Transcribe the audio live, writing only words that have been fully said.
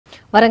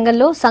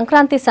వరంగల్లో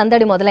సంక్రాంతి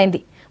సందడి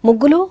మొదలైంది.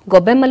 ముగ్గులు,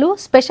 గొబ్బెమ్మలు,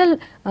 స్పెషల్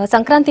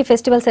సంక్రాంతి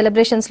ఫెస్టివల్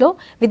సెలబ్రేషన్స్ లో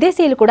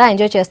విదేశీయులు కూడా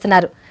ఎంజాయ్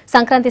చేస్తున్నారు.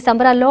 సంక్రాంతి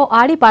సంబరాల్లో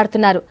ఆడి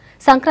పాడుతున్నారు.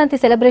 సంక్రాంతి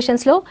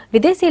సెలబ్రేషన్స్ లో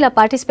విదేశీయుల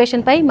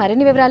పార్టిసిపేషన్ పై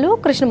మరిన్ని వివరాలు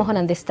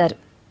కృష్ణమోహన్ అందిస్తారు.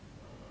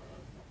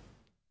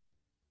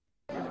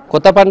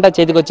 కొత్త పంట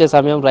చేతికొచ్చే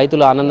సమయం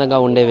రైతులు ఆనందంగా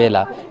ఉండే వేళ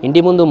ఇంటి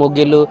ముందు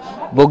ముగ్గిళ్ళు,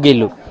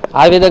 బొగ్గిళ్ళు,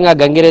 ఆ విధంగా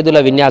గంగిరెద్దుల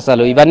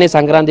విన్యాసాలు ఇవన్నీ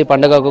సంక్రాంతి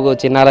పండుగకు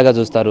చిన్నారగా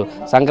చూస్తారు.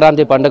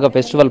 సంక్రాంతి పండుగ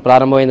ఫెస్టివల్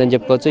ప్రారంభమైందని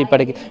చెప్పుకోవచ్చు.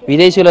 ఇప్పటికి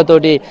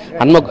విదేశీయులతోటి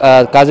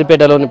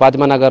కాజీపేటలోని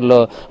ఫాతిమానగర్లో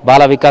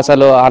బాల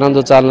వికాసాలు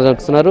ఆనందోత్సాహాలు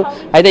జరుపుతున్నారు.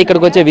 అయితే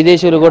ఇక్కడికి వచ్చే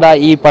విదేశీయులు కూడా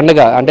ఈ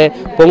పండుగ అంటే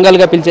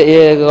పొంగల్గా పిలిచే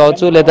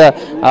కావచ్చు లేదా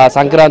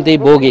సంక్రాంతి,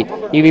 భోగి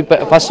ఇవి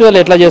ఫెస్టివల్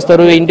ఎట్లా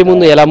చేస్తారు, ఇంటి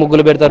ముందు ఎలా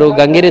ముగ్గులు పెడతారు,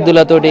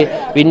 గంగిరెద్దులతోటి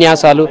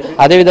విన్యాసాలు,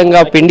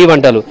 అదేవిధంగా పిండి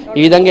వంటలు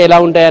ఈ విధంగా ఎలా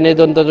ఉంటాయి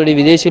అనేదంతో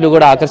విదేశీయులు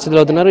కూడా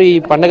ఆకర్షితులవుతున్నారు. ఈ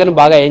పండుగను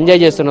బాగా ఎంజాయ్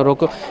చేస్తున్నారు.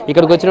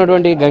 ఇక్కడికి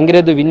వచ్చినటువంటి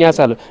గంగిరెద్దు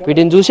విన్యాసాలు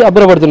వీటిని చూసి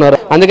అబ్బురపడుతున్నారు.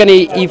 అందుకని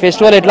ఈ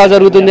ఫెస్టివల్ ఎట్లా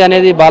జరుగుతుంది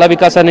అనేది బాల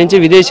వికాసం నుంచి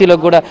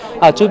విదేశీయులకు కూడా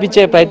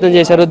చూపించే ప్రయత్నం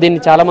చేశారు. దీన్ని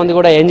చాలా మంది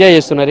కూడా ఎంజాయ్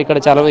చేస్తున్నారు. ఇక్కడ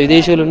చాలా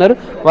విదేశీయులు ఉన్నారు,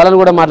 వాళ్ళని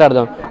కూడా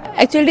మాట్లాడదాం.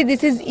 Actually,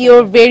 this is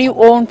your very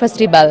own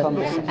festival,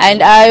 and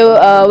I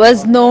was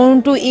known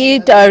to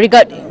it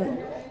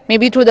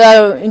maybe through the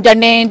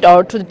internet or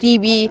through the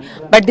TV,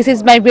 but this is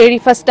my very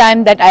first time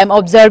that I am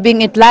observing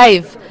it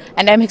live,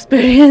 and I am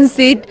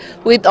experiencing it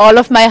with all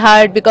of my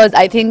heart because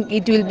I think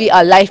it will be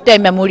a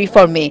lifetime memory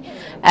for me,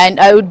 and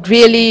I would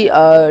really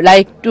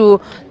like to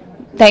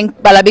thank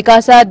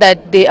Balabikasa that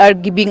they are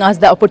giving us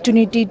the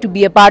opportunity to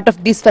be a part of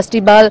this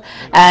festival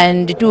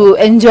and to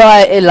enjoy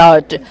a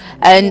lot,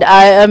 and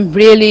I am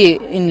really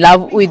in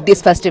love with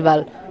this festival.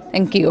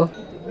 Thank you.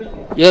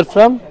 You're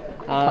from?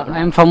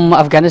 I'm from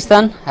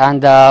Afghanistan,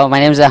 and my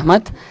name is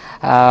Ahmed.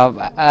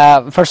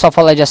 First of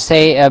all, I just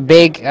say a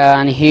big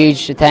and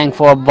huge thank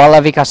for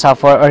Bala Vikasa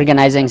for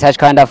organizing such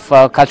kind of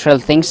cultural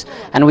things,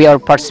 and we are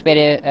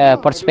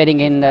participating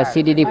in the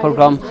CDD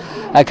program,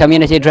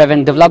 community-driven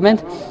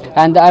development,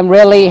 and I'm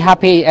really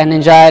happy and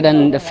enjoyed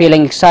and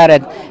feeling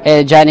excited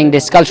joining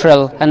this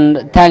cultural. And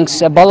thanks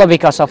Bala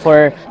Vikasa for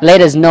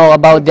letting us know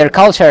about their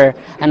culture,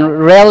 and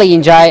really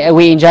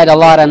we enjoyed a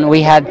lot, and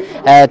we had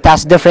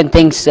tasted different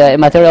things,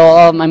 material.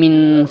 I mean,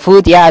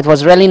 food. Yeah, it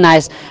was really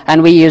nice, and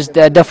we used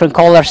different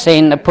colors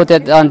and put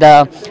it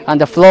on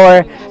the floor,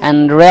 and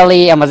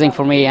really amazing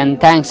for me. And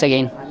thanks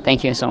again.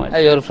 Thank you so much.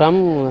 You're from?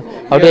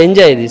 How to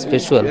enjoy this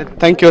festival?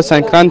 Thank you,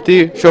 Sankranti,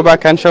 Shobha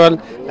Kanshawal.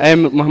 I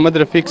am Muhammad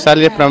Rafiq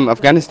Saleh from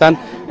Afghanistan.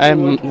 I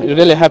am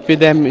really happy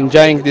that I am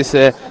enjoying this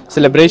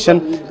celebration.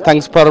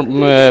 Thanks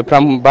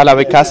from Bala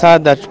Vikasa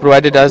that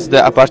provided us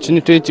the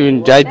opportunity to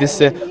enjoy this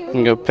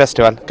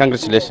festival.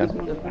 Congratulations.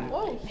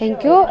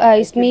 Thank you.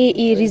 It's me,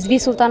 Rizvi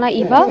Sultana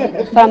Iba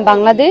from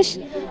Bangladesh,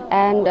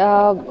 and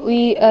we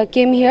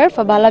came here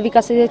for Bala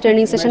Vikasa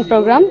training session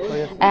program,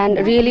 and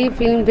really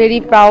feeling very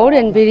proud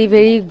and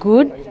very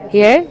good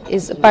here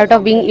is part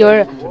of being your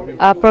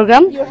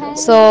program.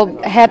 So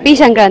happy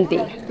Sankranti.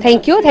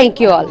 Thank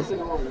you all.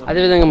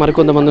 అదేవిధంగా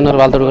మరికొంతమంది ఉన్నారు,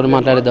 వాళ్ళతో కూడా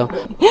మాట్లాడదాం.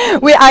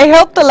 I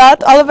helped a lot.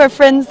 All of our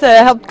friends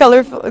helped color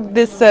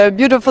this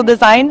beautiful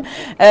design.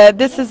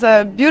 This is a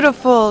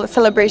beautiful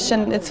celebration.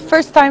 It's the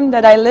first time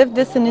that I lived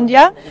this in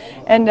India,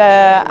 and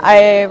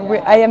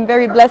I am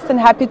very blessed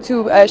and happy to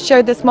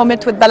share this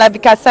moment with Bala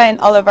Vikasa and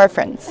all of our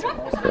friends.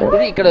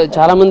 ఇక్కడ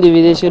చాలా మంది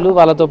విదేశీయులు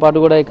వాళ్ళతో పాటు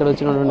కూడా ఇక్కడ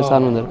వచ్చినటువంటి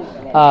sir ఉన్నారు.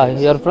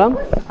 You are from?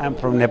 I'm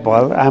from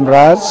Nepal. I'm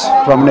Raj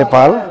from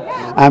Nepal.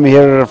 I'm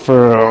here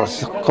for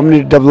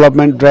community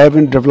development,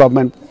 drive-in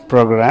development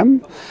program.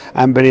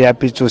 I'm very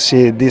happy to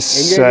see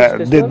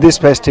these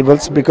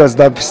festivals because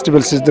the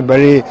festivals is the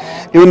very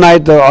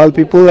unite all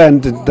people,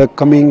 and the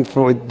coming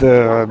with the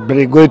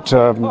very good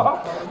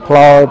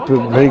flower,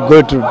 very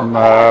good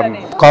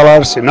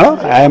colors. You know,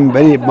 I am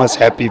very much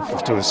happy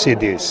to see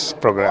this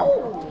program.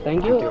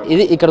 Thank you.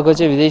 ఇది ఇక్కడికి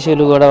వచ్చే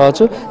విదేశీయులు కూడా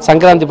కావచ్చు.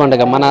 సంక్రాంతి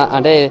పండుగ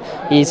అంటే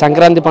ఈ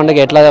సంక్రాంతి పండుగ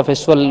ఎట్లా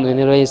ఫెస్టివల్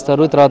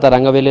నిర్వహిస్తారు, తర్వాత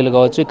రంగవెల్లులు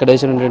కావచ్చు, ఇక్కడ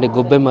వేసినటువంటి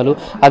గొబ్బెమ్మలు,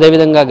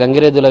 అదేవిధంగా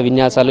గంగిరెద్దుల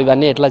విన్యాసాలు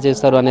ఇవన్నీ ఎట్లా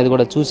చేస్తారు అనేది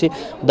కూడా చూసి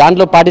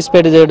దాంట్లో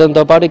పార్టిసిపేట్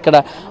చేయడంతో పాటు ఇక్కడ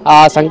ఆ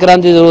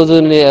సంక్రాంతి రోజు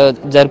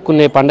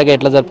జరుపుకునే పండుగ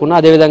ఎట్లా జరుపుకున్నా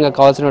అదేవిధంగా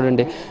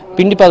కావాల్సినటువంటి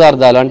పిండి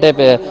పదార్థాలు అంటే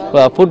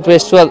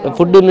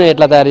ఫుడ్ను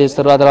ఎట్లా తయారు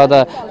చేస్తారు, ఆ తర్వాత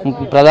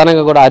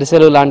ప్రధానంగా కూడా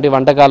అరిసెలు లాంటి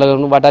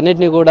వంటకాలను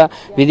వాటన్నిటిని కూడా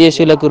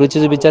విదేశీయులకు రుచి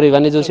చూపించారు.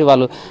 ఇవన్నీ చూసి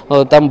వాళ్ళు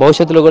తమ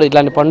భవిష్యత్తులో కూడా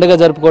ఇలాంటి పండుగ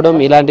జరుపుకోవడం,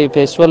 ఇలాంటి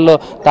ఫెస్టివల్లో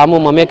తాము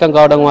మమేకం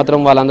కావడం మాత్రం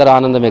వాళ్ళందరూ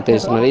ఆనందం వ్యక్తం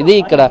చేస్తున్నారు. ఇది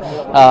ఇక్కడ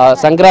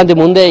సంక్రాంతి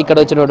ముందే ఇక్కడ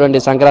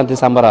వచ్చినటువంటి సంక్రాంతి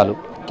సంబరాలు.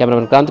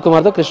 కెమెరామెన్ క్రాంతి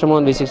కుమార్తో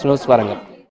కృష్ణమోహన్, V6 న్యూస్, వరంగల్.